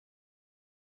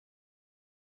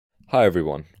Hi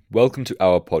everyone, welcome to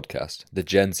our podcast, The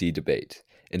Gen Z Debate,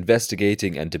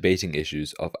 investigating and debating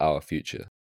issues of our future.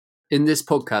 In this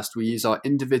podcast, we use our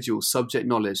individual subject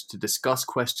knowledge to discuss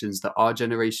questions that our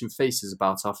generation faces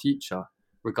about our future,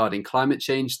 regarding climate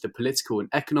change, the political and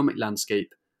economic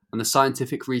landscape, and the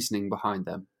scientific reasoning behind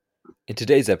them. In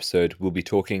today's episode, we'll be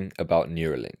talking about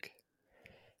Neuralink.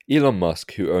 Elon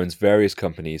Musk, who owns various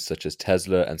companies such as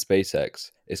Tesla and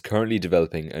SpaceX, is currently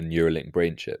developing a Neuralink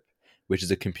brain chip, which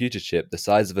is a computer chip the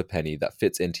size of a penny that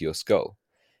fits into your skull.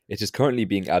 It is currently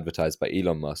being advertised by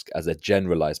Elon Musk as a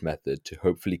generalized method to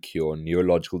hopefully cure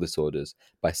neurological disorders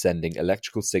by sending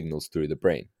electrical signals through the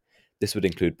brain. This would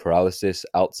include paralysis,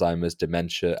 Alzheimer's,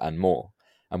 dementia, and more,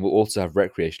 and will also have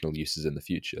recreational uses in the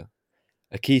future.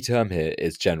 A key term here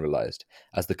is generalized,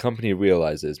 as the company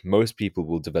realizes most people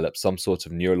will develop some sort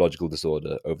of neurological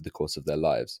disorder over the course of their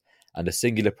lives, and a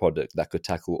singular product that could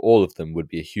tackle all of them would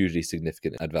be a hugely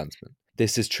significant advancement.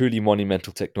 This is truly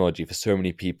monumental technology for so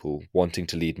many people wanting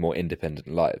to lead more independent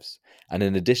lives, and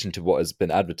in addition to what has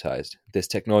been advertised, this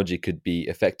technology could be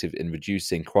effective in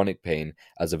reducing chronic pain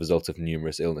as a result of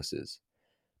numerous illnesses.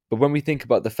 But when we think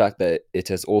about the fact that it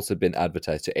has also been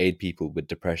advertised to aid people with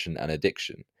depression and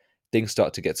addiction, things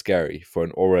start to get scary for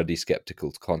an already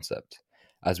skeptical concept,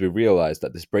 as we realize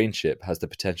that this brain chip has the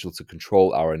potential to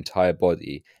control our entire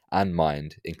body and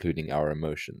mind, including our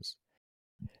emotions.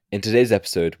 In today's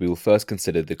episode, we will first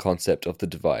consider the concept of the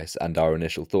device and our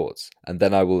initial thoughts, and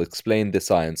then I will explain the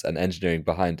science and engineering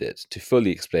behind it to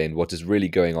fully explain what is really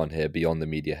going on here beyond the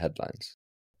media headlines.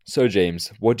 So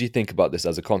James, what do you think about this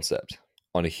as a concept,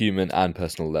 on a human and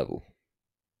personal level?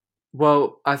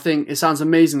 Well, I think it sounds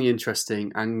amazingly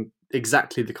interesting and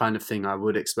exactly the kind of thing I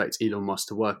would expect Elon Musk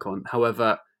to work on.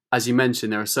 However, as you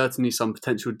mentioned, there are certainly some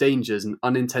potential dangers and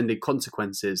unintended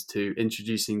consequences to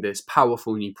introducing this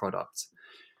powerful new product.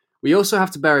 We also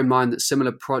have to bear in mind that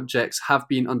similar projects have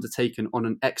been undertaken on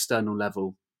an external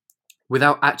level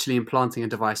without actually implanting a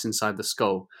device inside the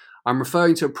skull. I'm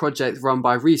referring to a project run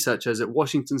by researchers at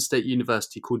Washington State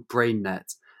University called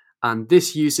BrainNet, and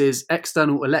this uses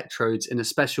external electrodes in a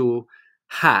special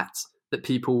hat that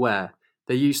people wear.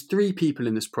 They used 3 people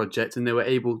in this project and they were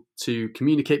able to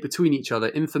communicate between each other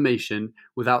information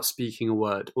without speaking a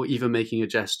word or even making a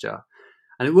gesture.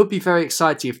 And it would be very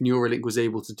exciting if Neuralink was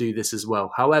able to do this as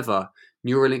well. However,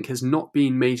 Neuralink has not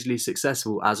been majorly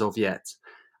successful as of yet,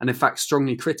 and in fact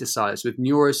strongly criticised, with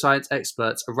neuroscience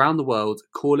experts around the world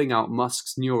calling out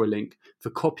Musk's Neuralink for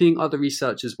copying other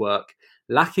researchers' work,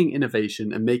 lacking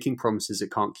innovation, and making promises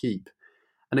it can't keep.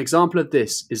 An example of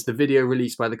this is the video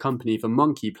released by the company of a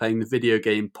monkey playing the video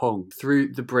game Pong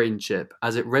through the brain chip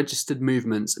as it registered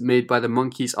movements made by the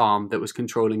monkey's arm that was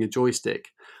controlling a joystick.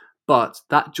 But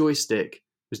that joystick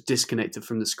was disconnected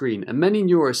from the screen. And many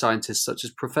neuroscientists, such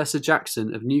as Professor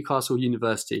Jackson of Newcastle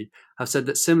University, have said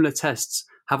that similar tests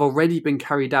have already been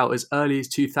carried out as early as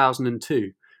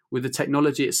 2002, with the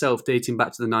technology itself dating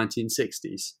back to the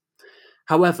 1960s.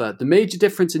 However, the major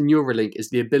difference in Neuralink is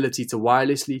the ability to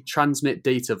wirelessly transmit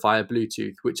data via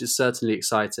Bluetooth, which is certainly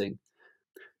exciting.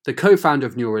 The co-founder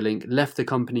of Neuralink left the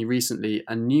company recently,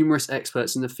 and numerous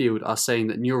experts in the field are saying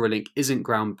that Neuralink isn't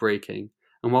groundbreaking.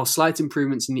 And while slight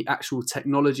improvements in the actual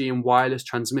technology and wireless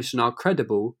transmission are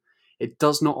credible, it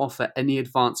does not offer any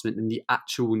advancement in the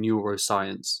actual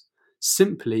neuroscience,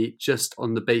 simply just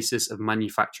on the basis of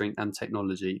manufacturing and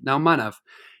technology. Now, Manav,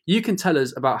 you can tell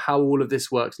us about how all of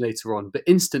this works later on, but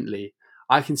instantly,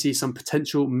 I can see some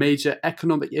potential major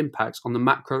economic impacts on the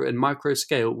macro and micro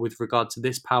scale with regard to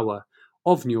this power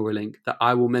of Neuralink that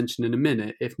I will mention in a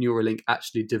minute if Neuralink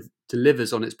actually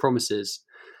delivers on its promises.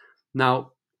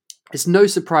 Now, it's no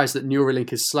surprise that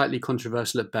Neuralink is slightly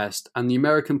controversial at best, and the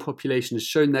American population has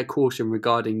shown their caution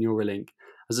regarding Neuralink,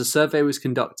 as a survey was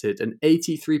conducted and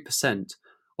 83%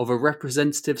 of a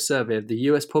representative survey of the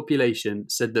US population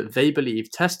said that they believe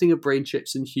testing of brain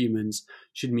chips in humans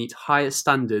should meet higher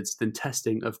standards than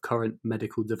testing of current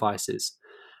medical devices.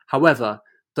 However,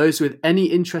 those with any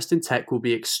interest in tech will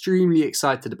be extremely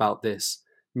excited about this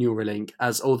Neuralink,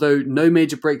 as although no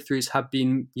major breakthroughs have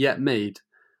been yet made,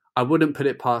 I wouldn't put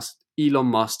it past Elon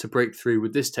Musk to break through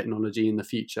with this technology in the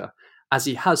future, as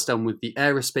he has done with the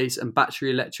aerospace and battery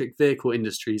electric vehicle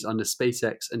industries under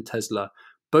SpaceX and Tesla,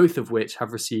 both of which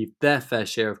have received their fair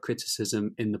share of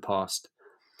criticism in the past.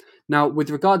 Now, with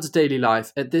regard to daily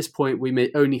life, at this point we may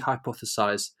only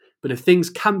hypothesize, but if things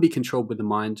can be controlled with the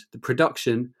mind, the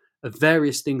production of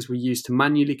various things we use to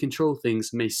manually control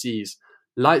things may cease.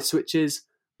 Light switches,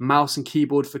 mouse and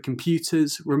keyboard for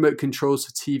computers, remote controls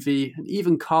for TV, and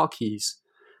even car keys.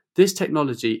 This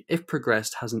technology, if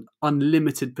progressed, has an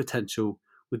unlimited potential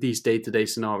with these day-to-day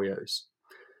scenarios.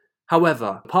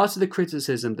 However, part of the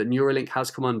criticism that Neuralink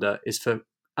has come under is for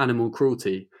animal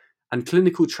cruelty, and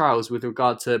clinical trials with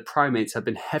regard to primates have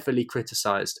been heavily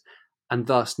criticised, and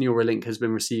thus Neuralink has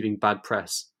been receiving bad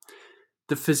press.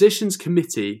 The Physicians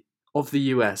Committee of the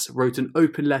US wrote an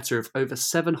open letter of over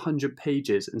 700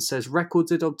 pages and says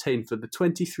records it obtained for the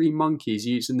 23 monkeys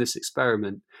used in this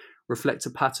experiment reflect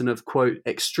a pattern of, quote,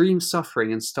 extreme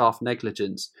suffering and staff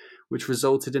negligence, which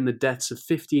resulted in the deaths of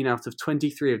 15 out of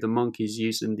 23 of the monkeys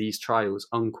used in these trials,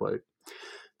 unquote.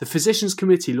 The Physicians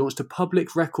Committee launched a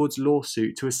public records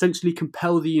lawsuit to essentially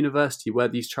compel the university where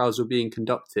these trials were being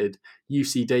conducted,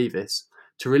 UC Davis,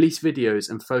 to release videos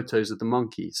and photos of the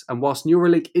monkeys. And whilst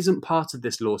Neuralink isn't part of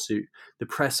this lawsuit, the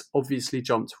press obviously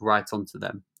jumped right onto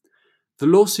them. The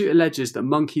lawsuit alleges that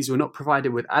monkeys were not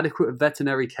provided with adequate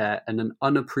veterinary care and an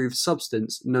unapproved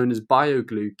substance known as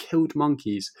bioglue killed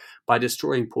monkeys by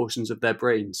destroying portions of their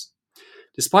brains.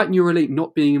 Despite Neuralink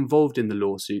not being involved in the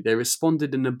lawsuit, they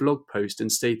responded in a blog post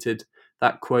and stated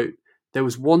that, quote, there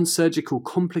was one surgical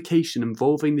complication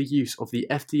involving the use of the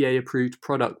FDA-approved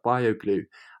product bioglue,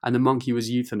 and the monkey was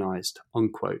euthanized,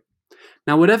 unquote.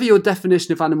 Now, whatever your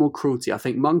definition of animal cruelty, I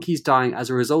think monkeys dying as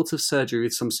a result of surgery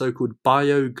with some so-called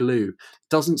bioglue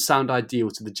doesn't sound ideal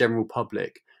to the general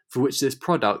public, for which this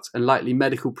product and likely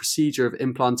medical procedure of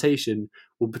implantation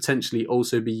will potentially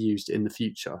also be used in the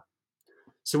future.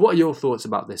 So what are your thoughts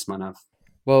about this, Manav?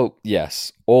 Well,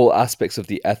 yes, all aspects of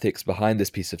the ethics behind this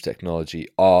piece of technology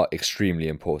are extremely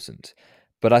important.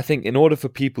 But I think in order for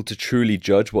people to truly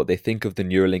judge what they think of the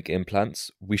Neuralink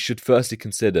implants, we should firstly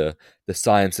consider the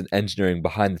science and engineering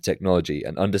behind the technology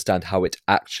and understand how it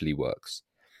actually works.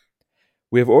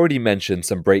 We have already mentioned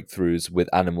some breakthroughs with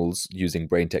animals using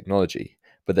brain technology,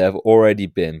 but there have already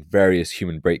been various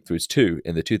human breakthroughs too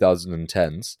in the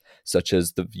 2010s, such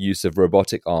as the use of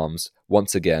robotic arms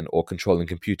once again or controlling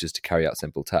computers to carry out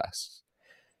simple tasks.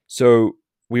 So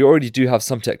we already do have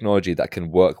some technology that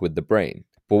can work with the brain.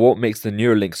 But what makes the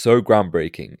Neuralink so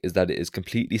groundbreaking is that it is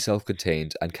completely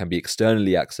self-contained and can be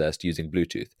externally accessed using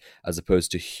Bluetooth, as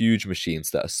opposed to huge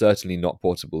machines that are certainly not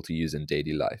portable to use in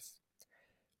daily life.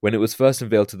 When it was first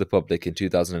unveiled to the public in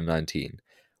 2019,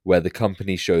 where the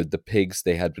company showed the pigs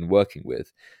they had been working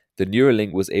with, the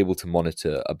Neuralink was able to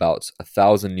monitor about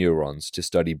 1,000 neurons to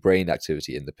study brain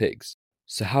activity in the pigs.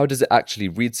 So how does it actually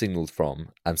read signals from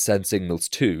and send signals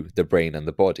to the brain and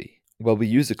the body? Well, we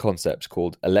use a concept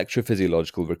called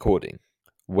electrophysiological recording,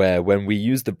 where when we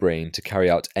use the brain to carry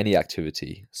out any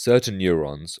activity, certain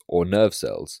neurons or nerve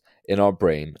cells in our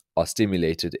brain are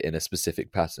stimulated in a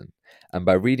specific pattern. And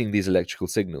by reading these electrical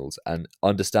signals and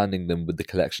understanding them with the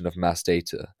collection of mass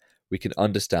data, we can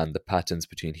understand the patterns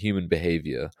between human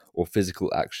behavior or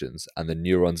physical actions and the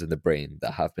neurons in the brain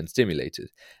that have been stimulated.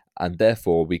 And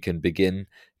therefore, we can begin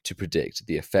to predict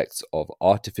the effects of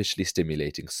artificially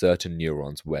stimulating certain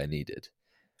neurons where needed.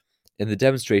 In the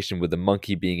demonstration with the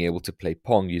monkey being able to play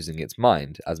Pong using its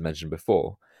mind, as mentioned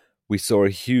before, we saw a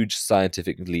huge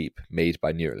scientific leap made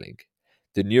by Neuralink.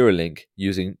 The Neuralink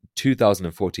using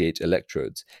 2048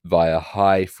 electrodes via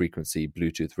high-frequency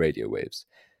Bluetooth radio waves.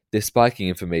 This spiking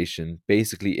information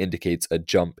basically indicates a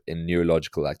jump in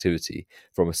neurological activity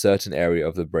from a certain area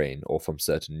of the brain or from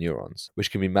certain neurons,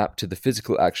 which can be mapped to the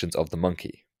physical actions of the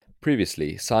monkey.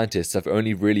 Previously, scientists have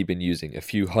only really been using a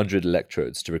few hundred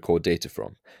electrodes to record data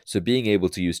from, so being able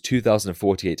to use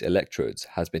 2048 electrodes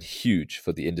has been huge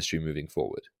for the industry moving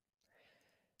forward.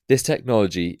 This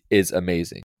technology is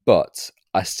amazing, but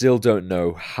I still don't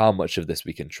know how much of this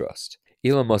we can trust.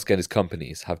 Elon Musk and his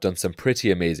companies have done some pretty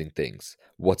amazing things,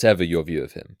 whatever your view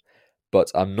of him,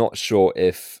 but I'm not sure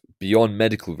if, beyond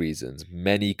medical reasons,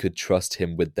 many could trust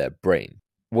him with their brain.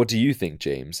 What do you think,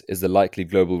 James, is the likely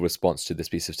global response to this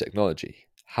piece of technology?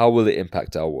 How will it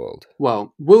impact our world?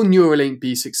 Well, will Neuralink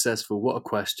be successful? What a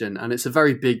question, and it's a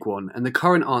very big one, and the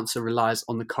current answer relies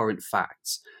on the current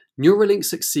facts. Neuralink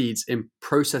succeeds in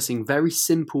processing very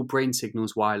simple brain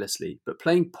signals wirelessly, but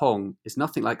playing Pong is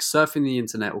nothing like surfing the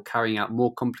internet or carrying out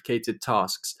more complicated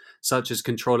tasks, such as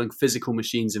controlling physical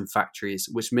machines in factories,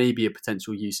 which may be a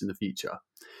potential use in the future.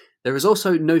 There is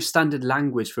also no standard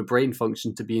language for brain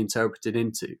function to be interpreted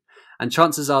into, and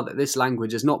chances are that this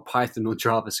language is not Python or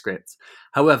JavaScript.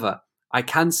 However, I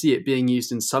can see it being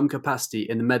used in some capacity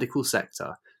in the medical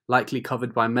sector, likely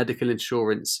covered by medical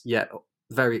insurance, yet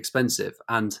very expensive,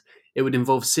 and it would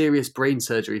involve serious brain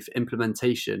surgery for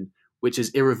implementation, which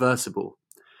is irreversible.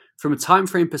 From a time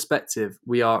frame perspective,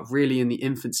 we are really in the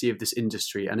infancy of this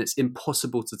industry, and it's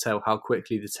impossible to tell how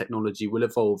quickly the technology will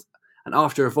evolve and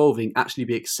after evolving actually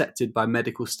be accepted by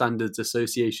medical standards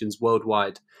associations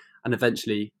worldwide and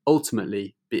eventually,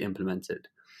 ultimately, be implemented.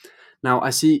 Now,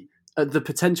 I see at the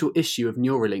potential issue of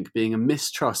Neuralink being a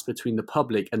mistrust between the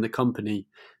public and the company,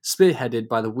 spearheaded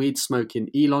by the weed-smoking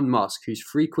Elon Musk, whose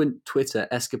frequent Twitter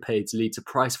escapades lead to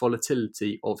price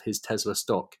volatility of his Tesla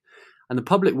stock. And the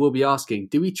public will be asking,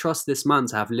 do we trust this man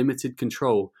to have limited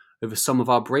control over some of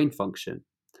our brain function?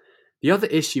 The other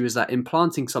issue is that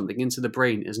implanting something into the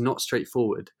brain is not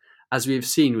straightforward, as we have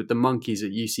seen with the monkeys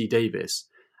at UC Davis.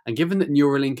 And given that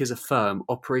Neuralink is a firm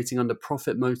operating under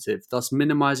profit motive, thus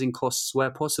minimizing costs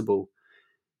where possible,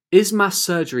 is mass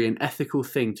surgery an ethical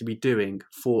thing to be doing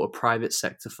for a private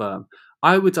sector firm?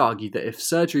 I would argue that if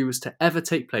surgery was to ever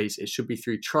take place, it should be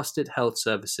through trusted health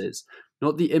services,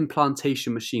 not the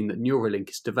implantation machine that Neuralink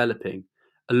is developing,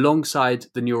 alongside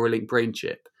the Neuralink brain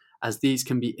chip, as these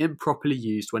can be improperly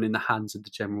used when in the hands of the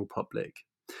general public.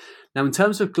 Now, in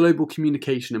terms of global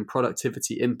communication and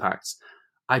productivity impacts,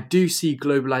 I do see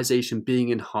globalization being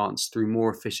enhanced through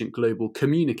more efficient global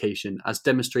communication, as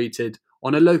demonstrated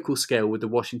on a local scale with the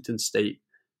Washington State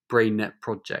BrainNet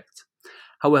project.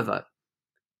 However,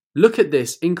 look at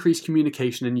this increased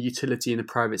communication and utility in the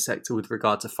private sector with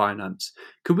regard to finance.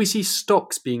 Could we see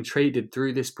stocks being traded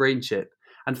through this brain chip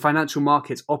and financial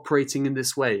markets operating in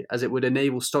this way, as it would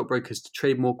enable stockbrokers to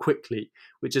trade more quickly,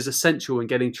 which is essential in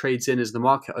getting trades in as the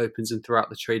market opens and throughout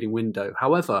the trading window?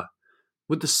 However,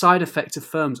 would the side effect of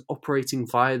firms operating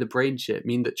via the brain chip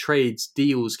mean that trades,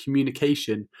 deals,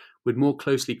 communication would more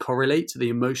closely correlate to the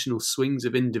emotional swings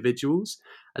of individuals,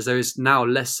 as there is now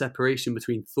less separation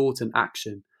between thought and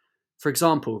action? For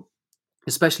example,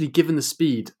 especially given the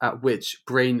speed at which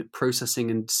brain processing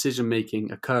and decision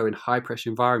making occur in high pressure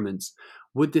environments,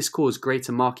 would this cause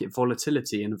greater market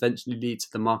volatility and eventually lead to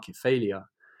the market failure?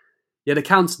 Yet a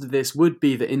counter to this would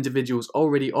be that individuals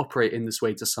already operate in this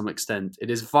way to some extent.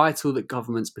 It is vital that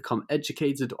governments become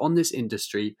educated on this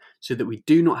industry so that we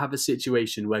do not have a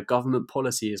situation where government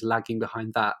policy is lagging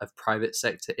behind that of private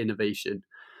sector innovation.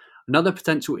 Another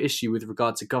potential issue with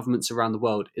regard to governments around the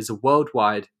world is a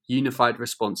worldwide, unified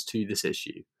response to this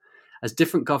issue, as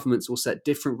different governments will set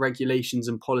different regulations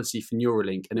and policy for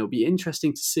Neuralink, and it will be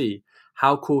interesting to see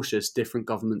how cautious different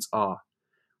governments are.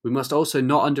 We must also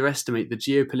not underestimate the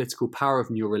geopolitical power of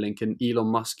Neuralink and Elon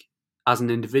Musk as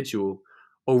an individual.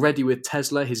 Already with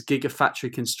Tesla, his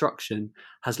gigafactory construction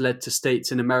has led to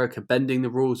states in America bending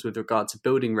the rules with regard to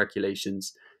building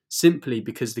regulations, simply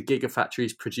because the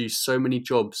gigafactories produce so many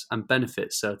jobs and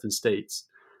benefit certain states.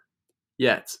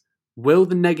 Yet, will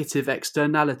the negative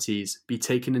externalities be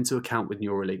taken into account with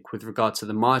Neuralink with regard to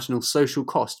the marginal social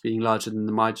cost being larger than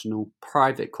the marginal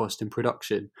private cost in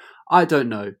production? I don't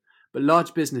know. But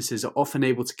large businesses are often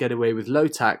able to get away with low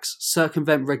tax,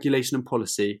 circumvent regulation and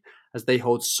policy, as they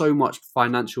hold so much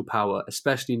financial power,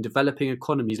 especially in developing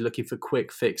economies looking for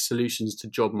quick fix solutions to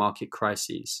job market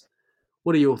crises.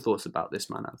 What are your thoughts about this,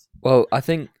 Manav? Well, I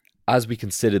think as we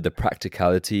consider the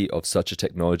practicality of such a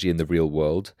technology in the real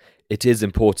world, it is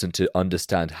important to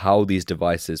understand how these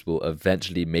devices will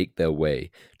eventually make their way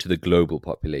to the global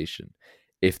population,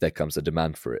 if there comes a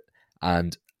demand for it,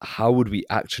 and how would we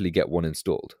actually get one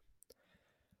installed?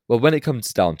 Well, when it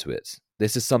comes down to it,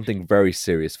 this is something very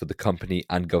serious for the company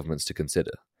and governments to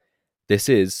consider. This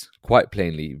is, quite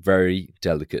plainly, very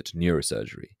delicate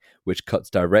neurosurgery, which cuts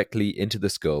directly into the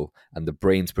skull and the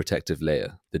brain's protective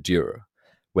layer, the dura,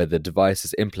 where the device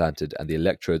is implanted and the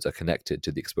electrodes are connected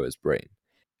to the exposed brain.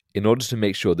 In order to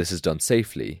make sure this is done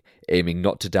safely, aiming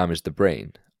not to damage the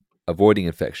brain, avoiding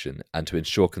infection, and to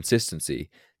ensure consistency,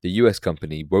 the US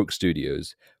company Woke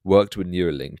Studios worked with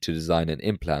Neuralink to design an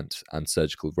implant and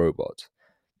surgical robot.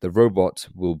 The robot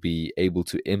will be able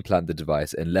to implant the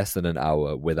device in less than an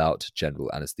hour without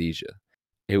general anesthesia.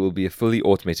 It will be a fully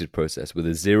automated process with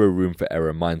a zero room for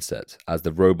error mindset, as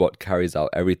the robot carries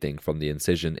out everything from the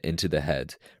incision into the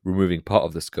head, removing part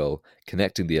of the skull,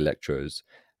 connecting the electrodes,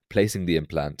 placing the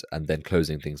implant, and then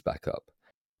closing things back up.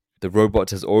 The robot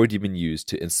has already been used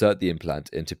to insert the implant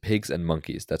into pigs and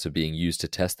monkeys that are being used to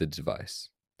test the device.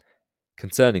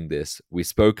 Concerning this, we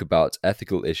spoke about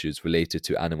ethical issues related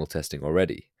to animal testing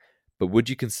already, but would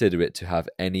you consider it to have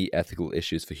any ethical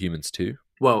issues for humans too?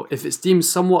 Well, if it's deemed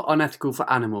somewhat unethical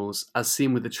for animals, as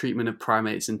seen with the treatment of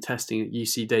primates in testing at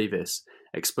UC Davis,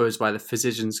 exposed by the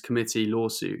Physicians Committee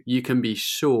lawsuit, you can be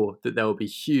sure that there will be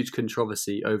huge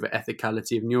controversy over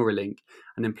ethicality of Neuralink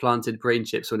and implanted brain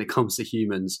chips when it comes to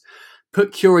humans.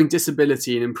 Put curing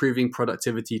disability and improving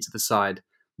productivity to the side.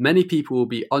 Many people will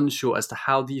be unsure as to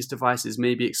how these devices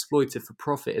may be exploited for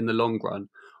profit in the long run.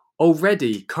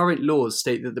 Already, current laws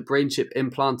state that the brain chip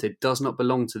implanted does not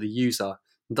belong to the user.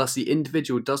 Thus, the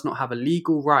individual does not have a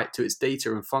legal right to its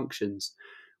data and functions.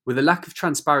 With a lack of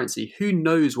transparency, who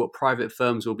knows what private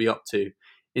firms will be up to?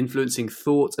 influencing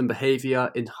thought and behavior,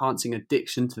 enhancing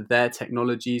addiction to their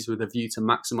technologies with a view to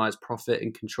maximize profit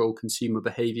and control consumer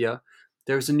behavior.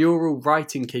 There is a neural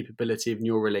writing capability of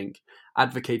Neuralink,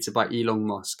 advocated by Elon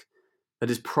Musk,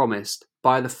 that is promised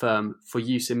by the firm for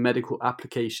use in medical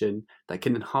application that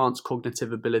can enhance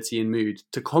cognitive ability and mood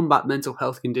to combat mental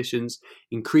health conditions,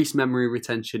 increase memory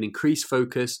retention, increase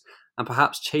focus, and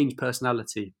perhaps change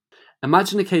personality.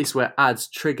 Imagine a case where ads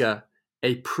trigger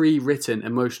a pre-written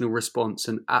emotional response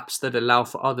and apps that allow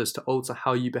for others to alter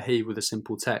how you behave with a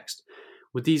simple text.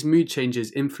 With these mood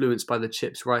changes influenced by the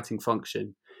chip's writing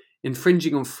function,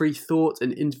 infringing on free thought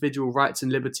and individual rights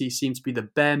and liberty seem to be the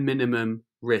bare minimum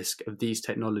risk of these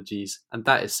technologies, and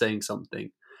that is saying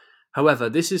something. However,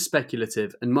 this is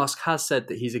speculative, and Musk has said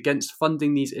that he's against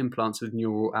funding these implants with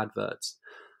neural adverts.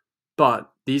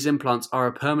 But these implants are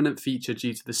a permanent feature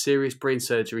due to the serious brain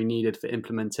surgery needed for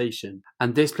implementation,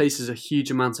 and this places a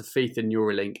huge amount of faith in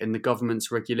Neuralink and the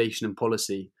government's regulation and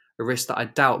policy, a risk that I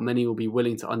doubt many will be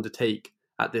willing to undertake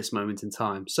at this moment in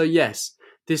time. So yes,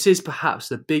 this is perhaps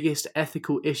the biggest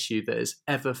ethical issue that has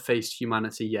ever faced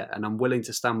humanity yet, and I'm willing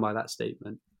to stand by that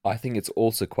statement. I think it's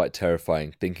also quite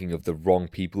terrifying thinking of the wrong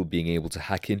people being able to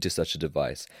hack into such a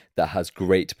device that has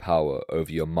great power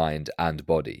over your mind and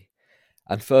body.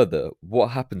 And further,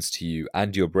 what happens to you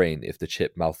and your brain if the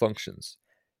chip malfunctions?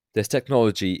 This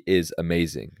technology is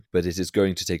amazing, but it is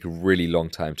going to take a really long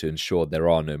time to ensure there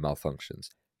are no malfunctions.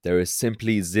 There is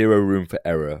simply zero room for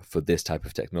error for this type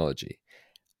of technology.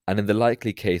 And in the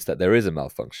likely case that there is a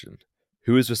malfunction,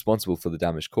 who is responsible for the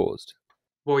damage caused?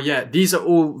 Well, yeah, these are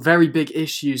all very big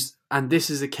issues, and this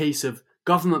is a case of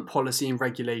government policy and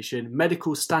regulation,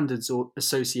 medical standards or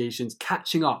associations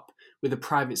catching up with the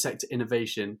private sector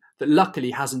innovation that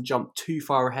luckily hasn't jumped too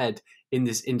far ahead in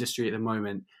this industry at the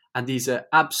moment. And these are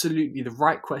absolutely the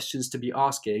right questions to be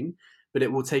asking, but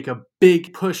it will take a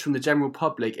big push from the general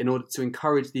public in order to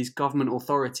encourage these government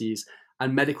authorities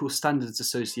and medical standards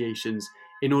associations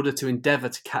in order to endeavour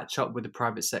to catch up with the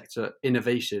private sector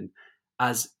innovation.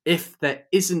 As if there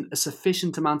isn't a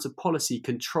sufficient amount of policy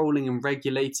controlling and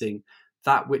regulating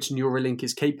that which Neuralink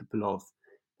is capable of,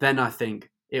 then I think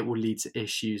it will lead to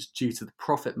issues due to the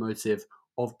profit motive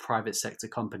of private sector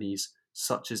companies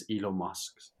such as Elon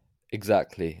Musk's.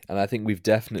 Exactly, and I think we've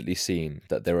definitely seen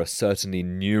that there are certainly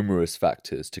numerous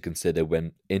factors to consider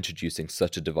when introducing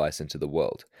such a device into the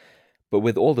world. But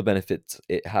with all the benefits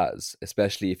it has,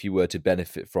 especially if you were to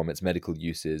benefit from its medical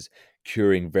uses,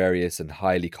 curing various and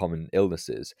highly common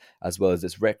illnesses, as well as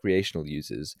its recreational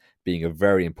uses being a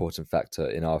very important factor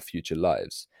in our future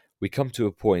lives, we come to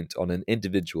a point on an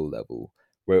individual level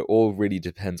where it all really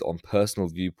depends on personal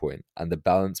viewpoint and the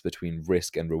balance between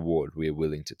risk and reward we are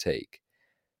willing to take.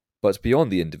 But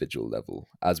beyond the individual level,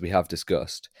 as we have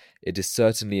discussed, it is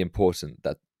certainly important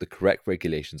that the correct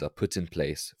regulations are put in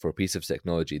place for a piece of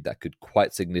technology that could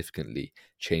quite significantly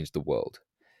change the world.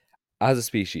 As a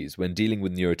species, when dealing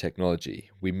with neurotechnology,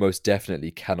 we most definitely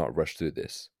cannot rush through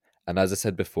this. And as I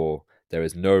said before, there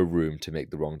is no room to make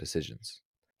the wrong decisions.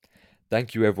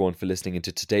 Thank you everyone for listening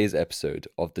into today's episode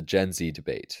of the Gen Z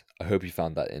debate. I hope you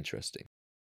found that interesting.